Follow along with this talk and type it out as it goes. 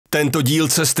Tento díl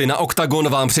Cesty na OKTAGON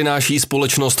vám přináší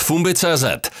společnost Fumbi.cz,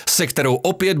 se kterou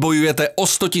opět bojujete o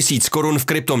 100 000 korun v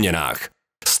kryptoměnách.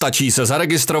 Stačí se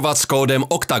zaregistrovat s kódem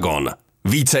OKTAGON.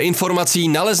 Více informací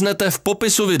naleznete v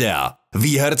popisu videa.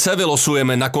 Výherce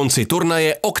vylosujeme na konci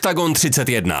turnaje OKTAGON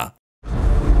 31.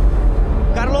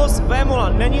 Carlos Vémola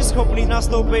není schopný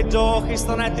nastoupit do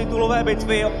chystané titulové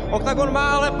bitvy. OKTAGON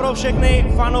má ale pro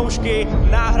všechny fanoušky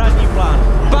náhradní plán.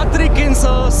 Patrik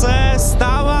Kincl se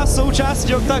stává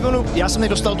součástí OKTAGONu. Já jsem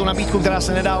nedostal tu nabídku, která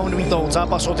se nedá odmítnout.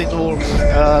 Zápas o titul,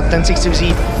 ten si chci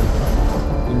vzít.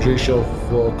 Tým, že išiel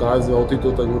v KSV o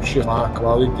titul, tak určite má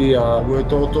kvality a bude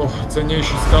to o to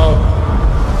cennější stav.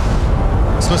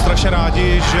 Jsme strašně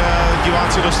rádi, že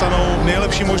diváci dostanou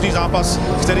nejlepší možný zápas,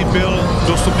 který byl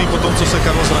dostupný po tom, co se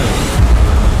Carlos zranil.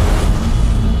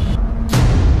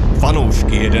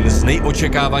 Fanoušky, jeden z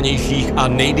nejočekávanějších a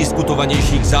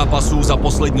nejdiskutovanějších zápasů za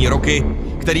poslední roky,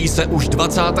 který se už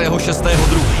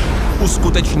 26.2.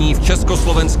 uskuteční v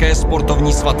československé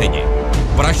sportovní svatyni,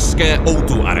 pražské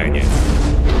O2 Areně.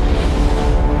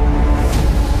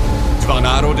 Dva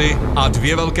národy a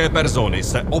dvě velké persony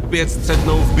se opět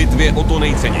střetnou v bitvě o to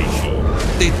nejcennější.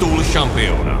 Titul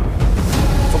šampiona.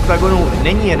 V OKTAGONu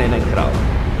není jen jeden král.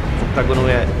 V OKTAGONu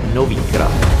je nový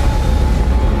král.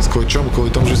 S čom? Kvôli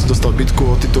tomu, že si dostal bitku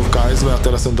o titul v KSV a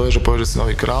teraz sem dojde, že povie, že si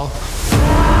nový král.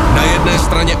 Na jedné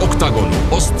straně OKTAGONu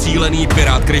ostřílený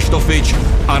Pirát KRIŠTOFIČ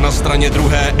a na straně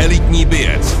druhé elitní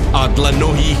bijec a dle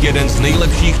mnohých jeden z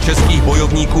nejlepších českých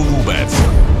bojovníků vůbec.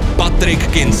 Patrik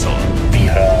Kincl.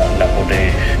 Výhra na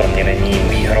Body pro mě není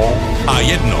výhrou. A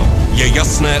jedno je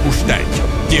jasné už teď.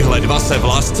 Tihle dva se v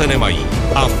lásce nemají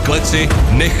a v kleci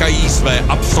nechají své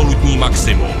absolutní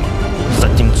maximum.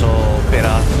 Zatímco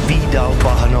Pirát výdal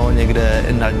bahno někde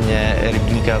na dně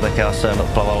rybníka, tak já jsem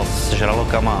plaval s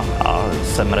žralokama a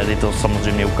jsem ready to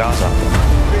samozřejmě ukázat.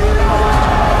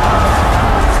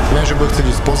 Viem, že bude chcieť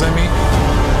ísť po zemi,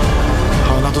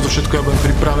 ale na toto všetko ja budem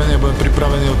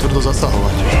pripravený ho tvrdo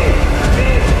zasahovať.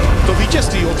 To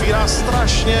vítězství otvírá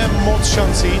strašně moc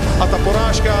šancí a ta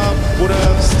porážka bude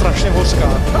strašně hořká.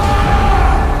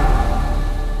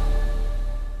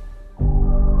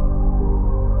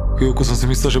 Chvíľku som si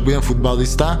myslel, že budem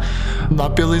futbalista.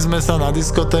 Napili sme sa na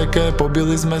diskotéke,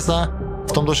 pobili sme sa.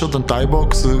 V tom došiel ten Thai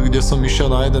box, kde som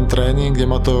išiel na jeden tréning, kde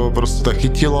ma to proste tak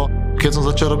chytilo. Keď som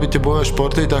začal robiť tie bojové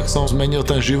športy, tak som zmenil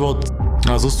ten život.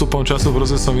 A s ústupom času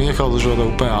proste som vynechal dožívať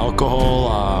úplne alkohol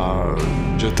a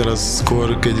že teraz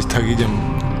skôr, keď tak idem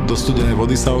do studenej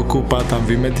vody sa okúpať, tam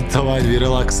vymeditovať,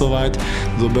 vyrelaxovať,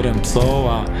 zoberiem psov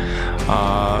a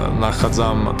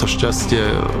nachádzam to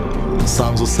šťastie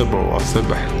sám so sebou a v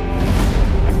sebe.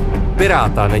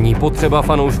 Piráta není potřeba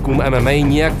fanouškům MMA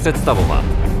nijak představovat.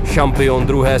 Šampion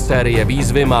druhé série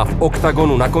výzvy má v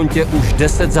OKTAGONu na kontě už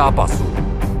 10 zápasů.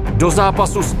 Do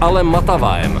zápasu s Alem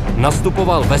Matavaem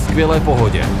nastupoval ve skvělé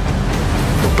pohodě.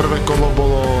 To prvé kolo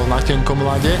bolo na tenkom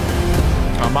ľade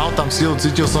a mal tam sílu,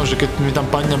 cítil som, že keď mi tam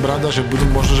padne brada, že budú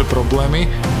možno že problémy.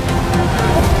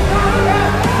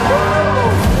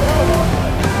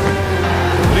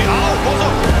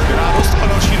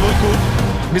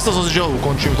 Myslel som si, že ho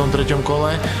ukončím v tom treťom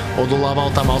kole,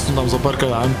 odolával tam, mal som tam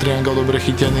zopárkrát arm triangle dobre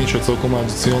chytený, čo celkom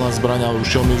silná zbraň, ale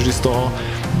ušiel mi vždy z toho.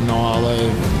 No ale,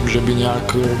 že by nejak,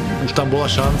 už tam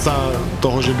bola šanca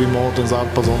toho, že by mohol ten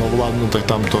zápas on ovládnuť, tak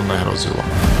tam to nehrozilo.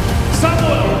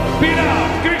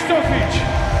 Pirát, KRIŠTOFIČ.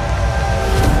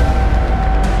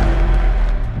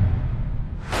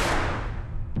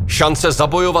 Šance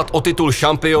zabojovat o titul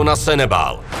šampiona se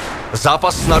nebál.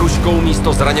 Zápas s naruškou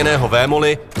místo zraněného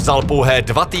Vémoly vzal pouhé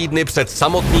 2 týdny před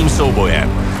samotným soubojem.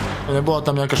 Nebola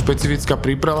tam nejaká špecifická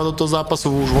príprava do toho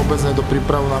zápasu, už vôbec nie do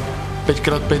prípravu na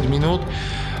 5x5 minút.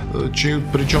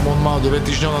 Pričom on mal 9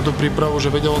 týždňov na tú prípravu,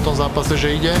 že vedel o tom zápase,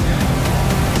 že ide.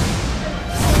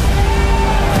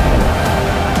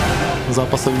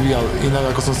 Zápas sa vyvíjal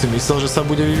inak, ako som si myslel, že sa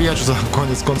bude vyvíjať, čo sa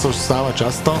konec koncov stáva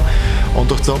často. On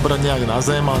to chcel brať nejak na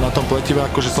zem, ale na tom pletive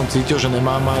akože som cítil, že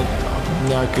nemá mať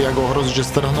nejak jak ohroziť, že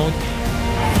strhnúť.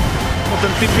 No,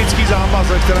 ten typický zápas,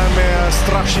 ve kterém je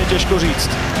strašně těžko říct,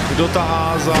 kdo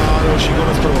tahá za další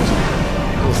konec provozu.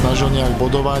 Snažil nejak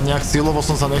bodovať, nejak silovo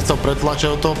som sa nechcel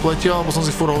pretlačať od toho pletia, alebo som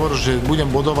si furt hovoril, že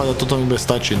budem bodovať a toto mi bude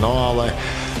stačiť, no ale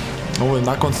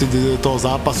na konci toho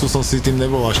zápasu som si tým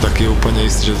nebol až taký úplne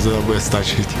istý, že to bude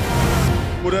stačiť.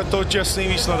 Bude to těsný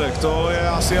výsledek, to je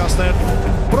asi jasné.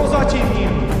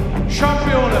 Prozatímním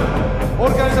šampionem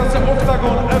organizace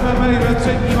OKTAGON MMA ve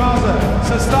střední váze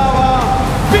se stává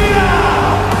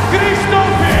Pirát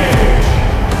KRIŠTOFIČ!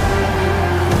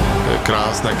 Je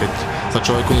krásne, keď sa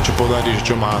človeku niečo podarí,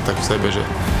 že čo má tak v sebe, že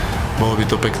bolo by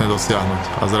to pekné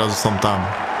dosiahnuť a zrazu som tam.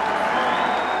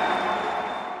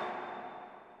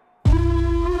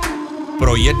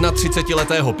 Pro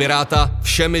 31letého Piráta,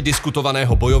 všemi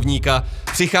diskutovaného bojovníka,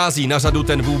 přichází na řadu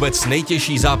ten vůbec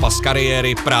nejtěžší zápas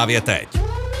kariéry právě teď.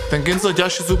 Ten KINCL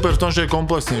ťažší super v tom, že je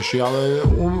komplexnejší, ale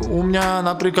u mňa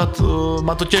napríklad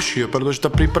ma to teší, pretože tá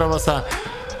príprava sa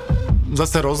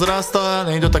zase rozrastá,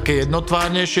 nie je to také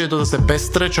jednotvárnejšie, je to zase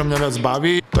pestre, čo mňa viac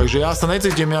baví. Takže ja sa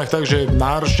necítim nejak tak, že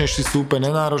náročnejší súper,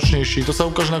 nenáročnejší, to sa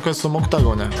ukáže nakoniec v tom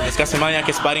oktagóne. Dneska sme mali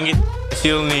nejaké sparingy,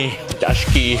 silný,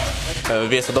 ťažký,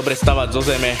 vie sa dobre stavať zo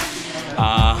zeme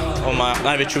a on má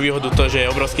najväčšiu výhodu to, že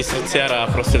je obrovský srdciar a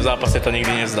proste v zápase to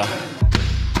nikdy nezdá.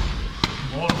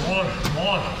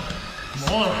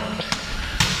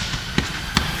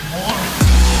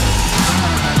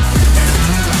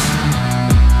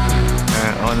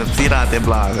 On Pirát je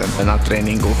blázen. Na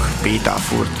tréninkoch pýta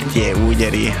furt tie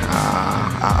údery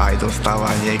a aj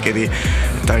dostáva niekedy.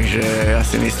 Takže ja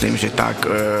si myslím, že tak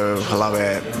v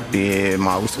hlave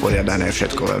má usporiadané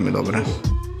všetko veľmi dobre.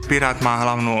 Pirát má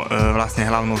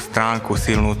hlavnú stránku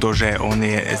silnú, to, že on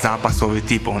je zápasový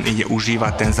typ, on ide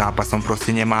užívať ten zápas, on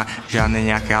proste nemá žiadne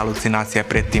nejaké halucinácie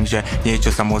pred tým, že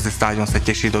niečo sa môže stať, on sa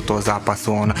teší do toho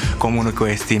zápasu, on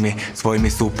komunikuje s tými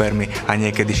svojimi súpermi a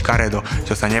niekedy škaredo,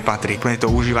 čo sa nepatrí. Úplne to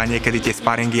užíva niekedy tie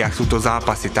sparingy, ak sú to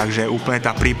zápasy, takže úplne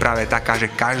tá príprava je taká, že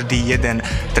každý jeden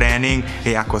tréning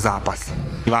je ako zápas.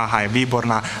 Váha je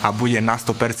výborná a bude na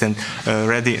 100%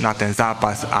 ready na ten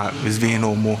zápas a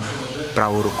zdvihnú mu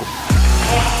pravú ruku.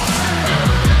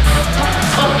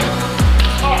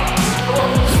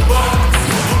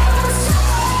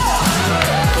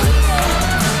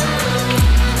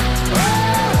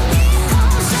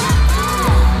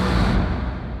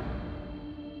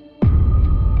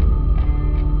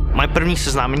 Moje první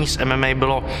seznámení s MMA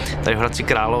bylo tady v Hradci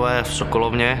Králové v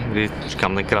Sokolovně, kdy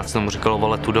říkám, tenkrát se tomu říkalo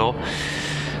vole tudo.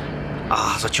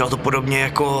 A začalo to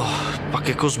podobně pak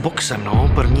s boxem,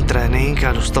 no. První trénink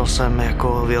a dostal jsem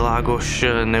jako világoš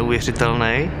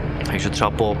neuvěřitelný. Takže třeba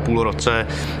po půl roce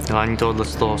dělání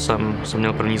z toho jsem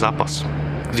měl první zápas.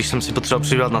 Když jsem si potřeboval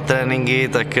přivídat na tréninky,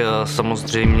 tak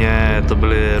samozřejmě to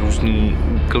byly různý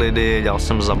úklidy, dělal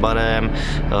jsem za barem,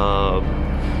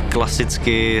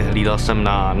 klasicky hlídal jsem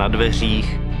na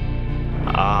dveřích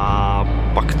a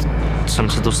pak jsem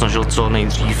se to snažil co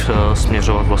nejdřív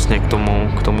směřovat vlastně k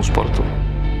tomu sportu.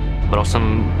 Bral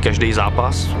jsem každý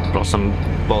zápas, bral jsem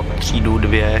po třídu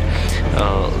 2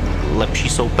 lepší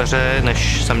soupeře,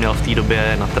 než jsem měl v té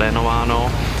době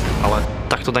natrénováno, ale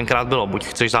tak to tenkrát bylo, buď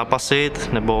chceš zápasit,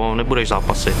 nebo nebudeš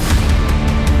zápasit.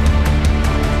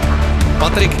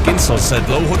 Patrik Kincl se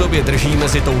dlouhodobě drží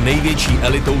mezi tou největší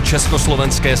elitou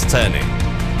československé scény.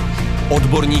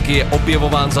 Odborník je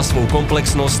opěvován za svou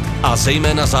komplexnost a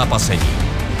zejména zápasení.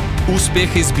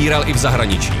 Úspěchy sbíral i v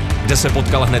zahraničí, kde se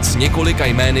potkal hned s několika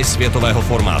jmény světového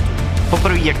formátu.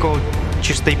 Poprvé jako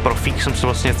čistý profík jsem se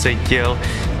vlastně cítil,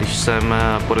 když jsem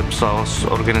podepsal s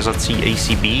organizací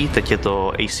ACB, teď je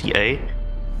to ACA.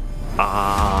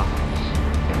 A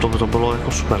to bylo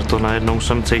jako super, to najednou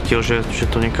jsem cítil, že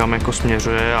to někam jako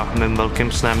směřuje a mým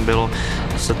velkým snem bylo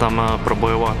se tam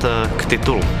probojovat k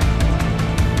titulu.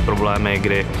 Problémy,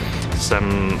 kdy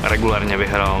jsem regulárně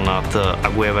vyhrál nad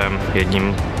Agujevem,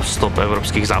 jedním z top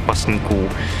evropských zápasníků,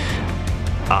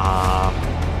 a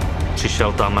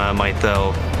přišel tam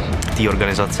majitel té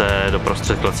organizace do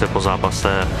prostředklece po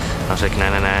zápase a řekl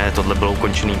ne, tohle bylo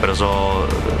ukončený brzo,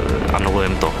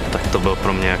 anulujem to. Tak to byl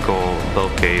pro mě jako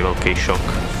velký šok.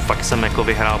 Fakt jsem jako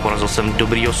vyhrál, porazil jsem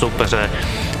dobrýho soupeře,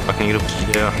 pak někdo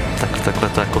přijde a takhle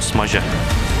to jako smaže.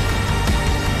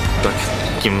 Tak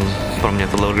tím pro mě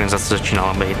tato organizace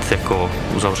začínala být jako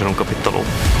uzavřenou kapitolou.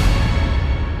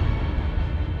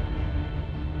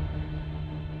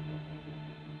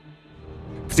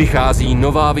 Přichází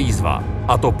nová výzva,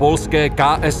 a to polské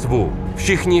KSV.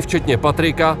 Všichni, včetně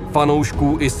Patrika,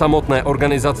 fanoušků i samotné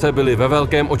organizace, byli ve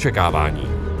velkém očekávání.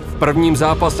 V prvním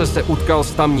zápase se utkal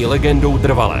s tamní legendou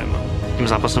Drvalem. Tím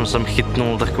zápasem jsem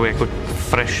chytnul takový jako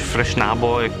fresh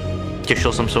náboj.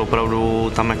 Těšil jsem se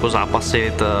opravdu tam jako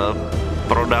zápasit,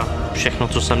 prodat všechno,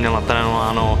 co jsem měl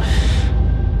natrénováno.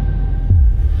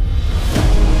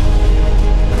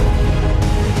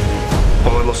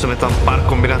 Povedlo se mi tam pár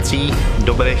kombinací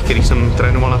dobrých, který jsem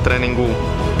trénoval na tréninku.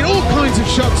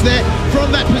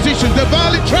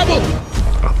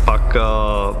 A pak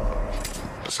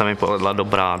se mi povedla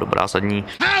dobrá zadní.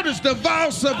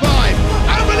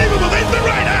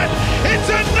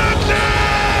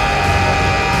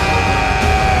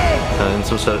 Jen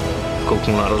jsem se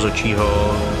kouknul na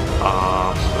rozhodčího,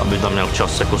 a aby tam měl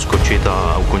čas jako skočit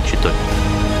a ukončit to.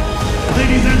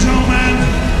 Ladies and gentlemen,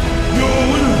 your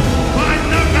winner by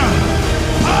knockout,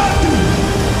 Patrikem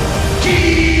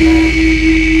Kinclem.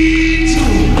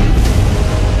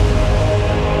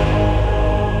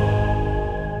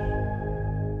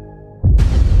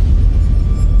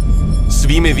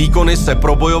 Svými výkony se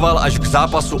probojoval až k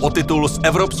zápasu o titul s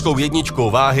evropskou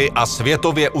jedničkou váhy a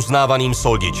světově uznávaným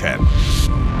soldičem.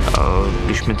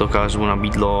 Když mi to KSU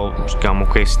nabídlo, říkám,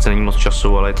 OK, sice není moc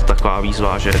času, ale je to taková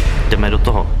výzva, že jdeme do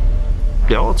toho.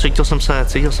 Jo, cítil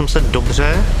jsem se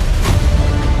dobře.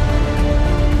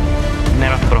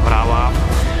 Nerad prohrávám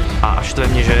a až to je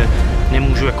mě, že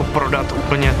nemůžu jako prodat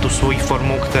úplně tu svoji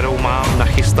formu, kterou mám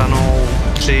nachystanou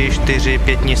 3, 4,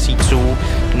 5 měsíců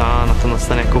na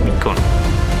ten jako výkon.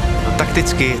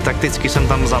 Takticky jsem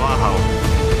tam zaváhal.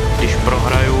 Když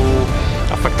prohraju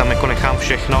a fakt tam jako nechám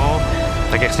všechno,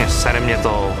 tak jasně sere mě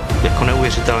to jako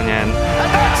neuvěřitelně.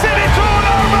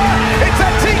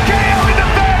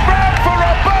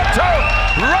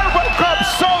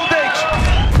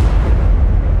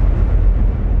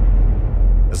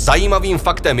 Zajímavým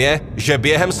faktem je, že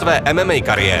během své MMA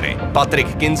kariéry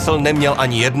Patrik Kincl neměl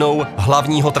ani jednou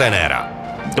hlavního trenéra.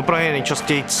 Do Prahy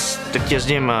nejčastěji teď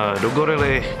jezdím do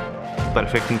Gorily,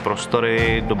 perfektní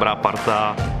prostory, dobrá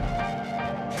parta,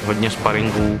 hodně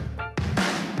sparingů,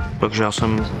 takže já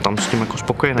jsem tam s tím jako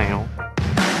spokojený. No.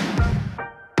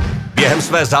 Během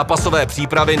své zápasové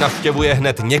přípravy navštěvuje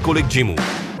hned několik gymů.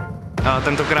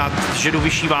 Tentokrát žedu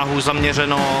vyšší váhu,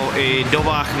 zaměřeno i do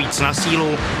váh, víc na sílu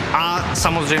a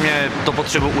samozřejmě to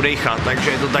potřebuji udejchat,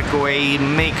 takže je to takový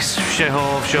mix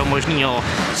všeho možného,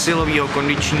 silového,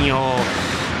 kondičního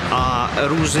a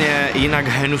různě jinak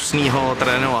hnusného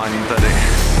trénování tady.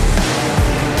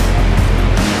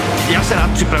 Já se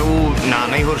rád připravu na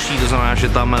nejhorší, to znamená, že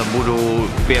tam budu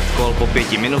 5 kol po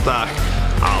 5 minutách,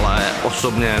 ale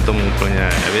osobně tomu úplně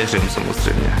nevěřím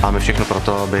samozřejmě. Máme všechno pro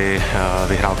to, aby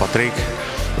vyhrál Patrik,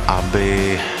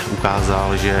 aby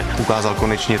ukázal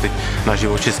konečně teď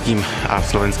naživo českým a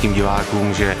slovenským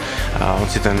divákům, že on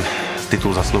si ten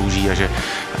titul zaslouží a že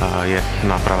je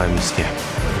na pravém místě.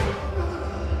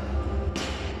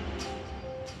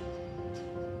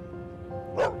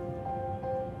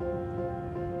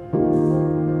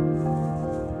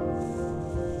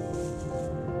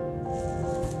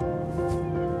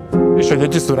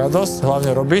 Deti sú radosť,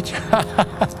 hlavne robiť.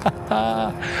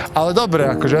 Ale dobre,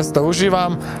 akože ja si to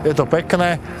užívam, je to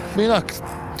pekné. Inak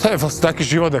to je vlastne taký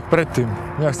život, jak predtým.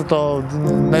 Inak sa to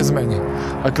nezmení.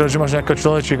 Akorát, že máš nejakého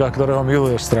človečíka, ktorého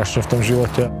miluješ strašne v tom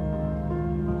živote.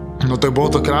 No tak bolo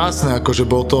to krásne, akože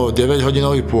bol to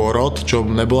 9-hodinový pôrod, čo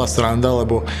nebola sranda,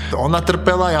 lebo ona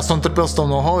trpela, ja som trpel s tou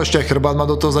nohou, ešte aj chrbát ma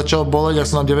do toho začal boleť, ak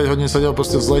som tam 9 hodín sedel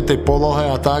proste v zlej tej polohe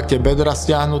a tak, tie bedra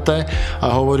stiahnuté a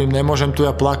hovorím, nemôžem tu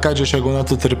ja plakať, že však ona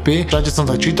to trpí. Všade som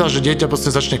tak čítal, že dieťa proste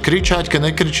začne kričať,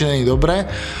 keď nekričí, není dobré.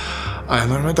 A ja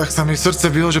normálne tak sa mi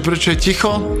srdce bylo, že prečo je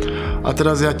ticho. A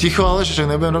teraz ja ticho, ale že však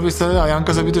nebudem robiť sa. A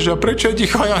Janka sa pýta, že prečo je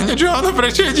ticho? A ja hneď, že áno,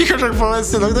 prečo je ticho? Však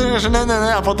povedzte, doktor, že ne.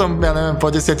 A potom, ja neviem, po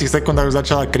 10 sekundách už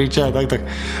začala kričať a tak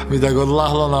mi tak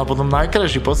odľahlo. No a potom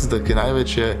najkrajší pocit, taký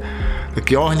najväčšie,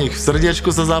 taký ohník v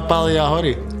srdiečku sa zapáli a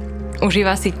horí.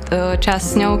 Užíva si čas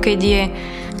s ňou,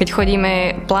 keď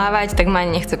chodíme plávať, tak ma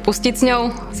ani nechce pustiť s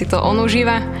ňou, si to on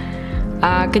užíva.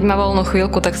 A keď má voľnú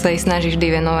chvíľku, tak sa jej snaží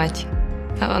vždy venovať.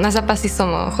 Na zápasy som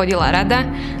chodila rada,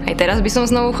 aj teraz by som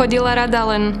znovu chodila rada,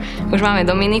 len už máme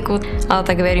Dominiku, ale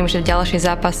tak verím, že ďalšie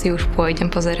zápasy už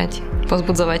pôjdem pozerať,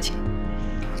 pozbudzovať.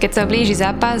 Keď sa blíži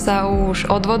zápas a už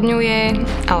odvodňuje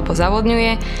alebo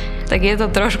zavodňuje, tak je to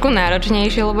trošku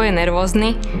náročnejšie, lebo je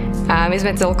nervózny a my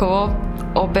sme celkovo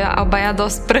obaja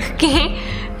dosť prchky,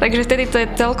 takže vtedy to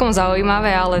je celkom zaujímavé,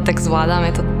 ale tak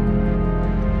zvládame to.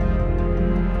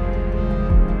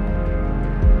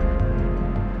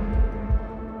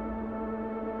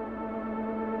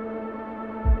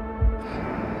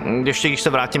 Ještě když se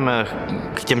vrátím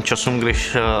k těm časům,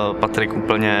 když Patrik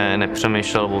úplně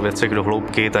nepřemýšlel o věcech do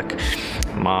hloubky, tak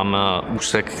mám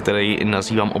úsek, který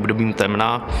nazývám obdobím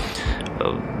temna.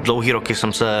 Dlouhý roky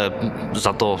jsem se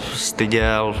za to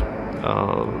styděl,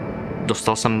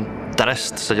 dostal jsem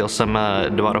trest, seděl jsem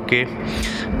 2 roky,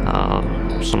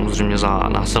 samozřejmě za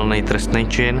násilný trestný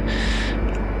čin.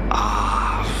 A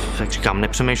jak říkám,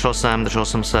 nepřemýšlel jsem, držel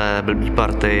jsem se blbý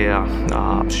party a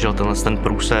přišel ten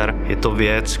průser. Je to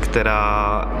věc,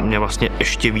 která mě vlastně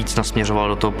ještě víc nasměřovala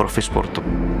do toho profisportu.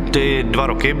 Ty 2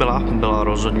 roky byla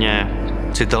rozhodně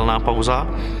citelná pauza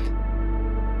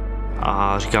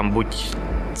a říkám, buď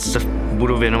se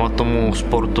budu věnovat tomu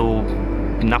sportu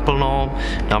naplno,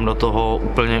 dám do toho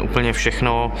úplně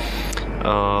všechno.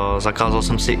 Zakázal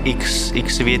jsem si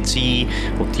x věcí,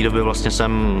 od té doby vlastně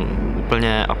jsem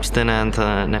úplně abstinent,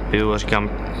 nepiju a říkám,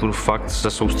 budu fakt se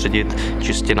soustředit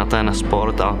čistě na ten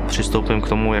sport a přistoupím k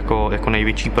tomu jako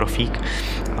největší profík.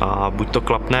 A buď to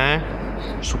klapne,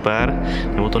 super,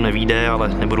 nebo to nevyjde, ale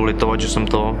nebudu litovat, že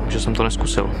jsem to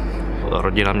neskusil.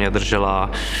 rodina mě držela,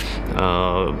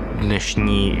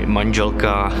 dnešní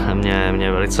manželka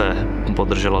mě velice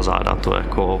podržela záda, to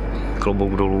jako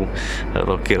klobouk dolů,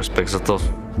 velký respekt za to.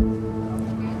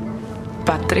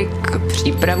 Patrik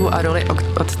přípravu a roli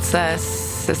otce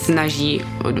se snaží,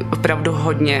 opravdu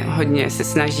hodně se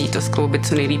snaží to skloubit,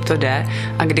 co nejlíp to jde,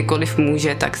 a kdykoliv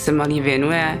může, tak se malý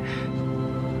věnuje.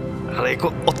 Ale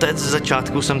jako otec z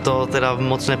začátku jsem to teda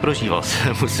moc neprožíval,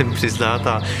 musím přiznat,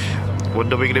 a od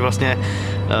doby, kdy vlastně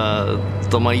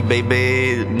to malý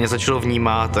baby mě začalo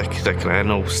vnímat, tak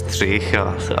najednou střih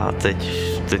a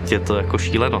teď je to jako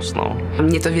šílenost, no.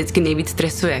 Mě to vždycky nejvíc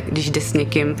stresuje, když jde s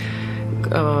někým,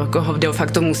 koho de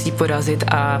facto musí porazit,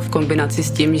 a v kombinaci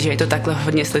s tím, že je to takhle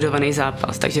hodně sledovaný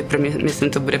zápas, takže pro mě, myslím,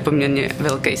 to bude poměrně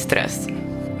velký stres.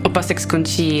 Opasek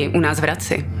skončí u nás v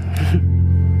Hradci.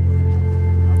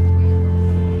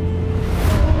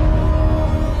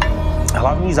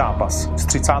 Hlavní zápas z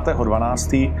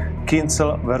 30.12.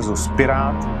 KINCL versus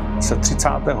Pirát se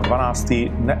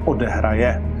 30.12.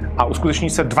 neodehraje a uskuteční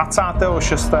se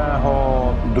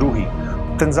 26.2.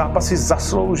 Ten zápas si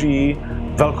zaslouží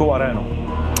velkou arénu.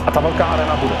 A ta velká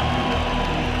aréna bude.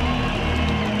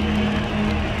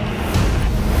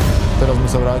 Teraz sme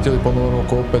sa vrátili po novom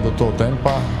roku opäť do toho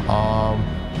tempa a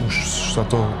už sa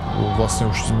to vlastne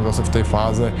už sme zase v tej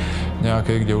fáze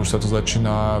nejakej, kde už sa to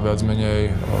začína viac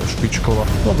menej špičkovať.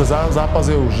 No ten zápas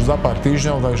je už za pár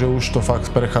týždňov, takže už to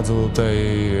fakt prechádza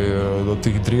do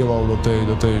tých drillov, do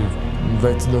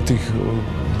tých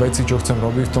vecí, čo chcem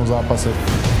robiť v tom zápase.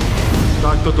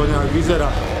 Tak toto nejak vyzerá.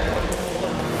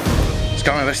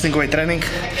 Máme wrestlingový trénink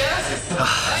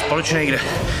společný, kde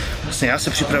vlastně já se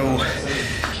připravuju,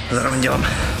 zároveň dělám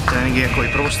tréninky jako i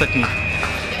pro ostatní.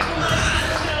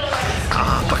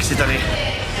 A pak si tady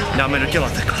dáme do těla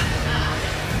takhle.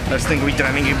 Wrestlingový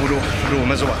tréninky budu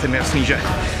omezovat, je mi jasný, že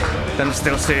ten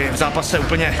styl si v zápase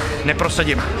úplně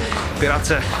neprosadím. Pirát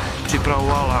se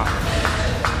připravoval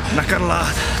na Karla,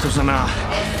 to znamená,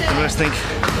 ten wrestling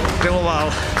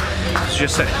piloval, že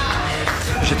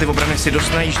ty obrany si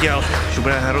dost najížděl, že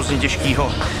bude hrozně těžký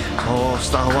ho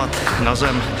stahovat na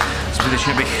zem.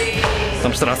 Zbytečně bych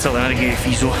tam ztrácel energii,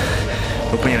 fízu,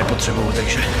 úplně nepotřebuju,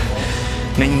 takže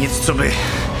není nic, co by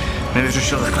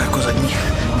nevyřešil takhle jako zadní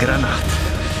granát.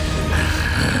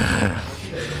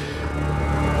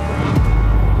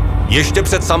 Ještě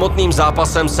před samotným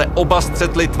zápasem se oba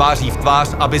střetli tváří v tvář,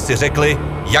 aby si řekli,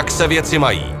 jak se věci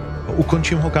mají.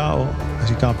 Ukončím ho KO,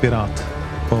 říká Pirát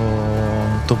o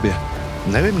tobě.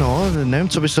 Nevím,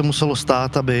 co by se muselo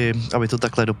stát, aby to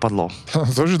takhle dopadlo.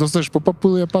 To, že dostaneš po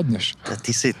papuli a padneš.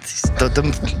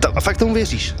 A fakt tomu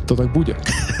věříš? To tak bude.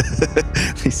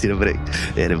 Ty jsi dobrý,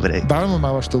 je dobrý. Dávno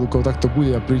mávaš to rukou, tak to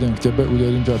bude, a prídem k tebe,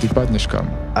 udělím to a ty padneš kam.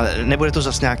 Ale nebude to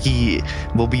zase nějaký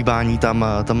obývání tam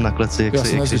na kleci,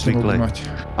 jak si zvyklý?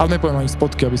 Ale nepoviem ani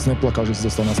spotky, aby si neplakal, že si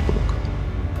dostal na spodok.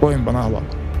 Poviem iba na hlavu.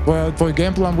 Tvoj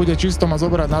gameplan bude čisto ma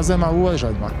zobrať na zem a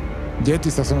uležať ma. Kde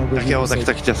ty sa so mnou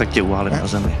budeš tak tě uválím na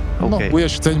zemi. No,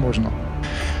 budeš chceť možno.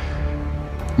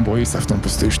 Bojí sa v tom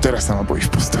postoji, už teraz sa ma bojí v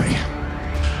postoji.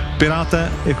 Piráte,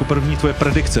 jako první tvoje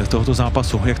predikce tohoto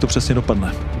zápasu, jak to přesně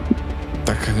dopadne?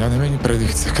 Tak ja nemením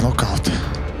predikce, knockout.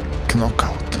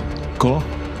 Kolo?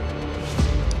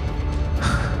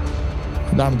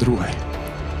 Dám druhé.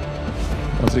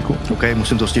 Patriku? OK,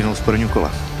 musím to stihnout v prvním kole.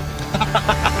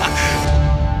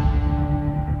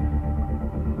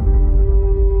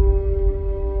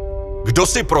 Kdo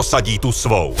si prosadí tu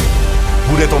svou?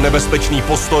 Bude to nebezpečný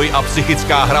postoj a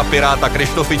psychická hra Piráta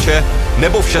KRIŠTOFIČe,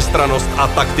 nebo všestrannost a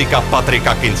taktika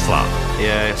Patrika Kincla?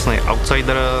 Je jasný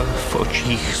outsider v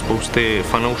očích spousty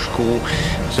fanoušků,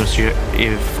 myslím si, že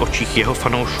i v očích jeho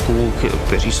fanoušků,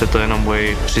 kteří se to jenom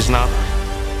bojí přiznat.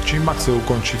 Čím ma chce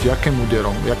ukončiť, jakým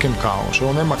úderom, jakým KO, že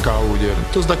on nemá KO úder.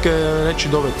 To sú také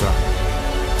reči do vetra.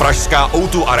 Pražská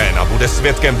O2 Arena bude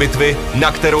svědkem bitvy,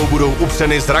 na kterou budou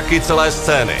upřeny zraky celé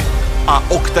scény a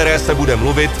o které se bude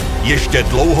mluvit ještě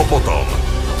dlouho potom.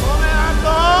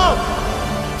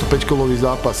 To 5-kolový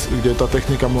zápas, kde tá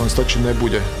technika mu len stačiť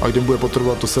nebude a kde bude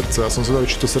potrebovať to srdce. Ja som zvedavý,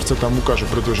 či to srdce tam ukáže,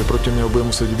 pretože proti mne ho bude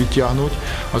musieť vyťahnuť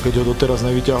a keď ho doteraz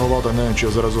nevyťahoval, tak neviem, či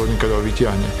ho zrazu odniekaď ho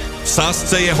vyťahne. V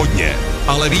sázce je hodně,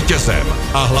 ale vítězem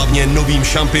a hlavně novým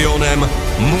šampionem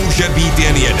může být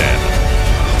jen jeden.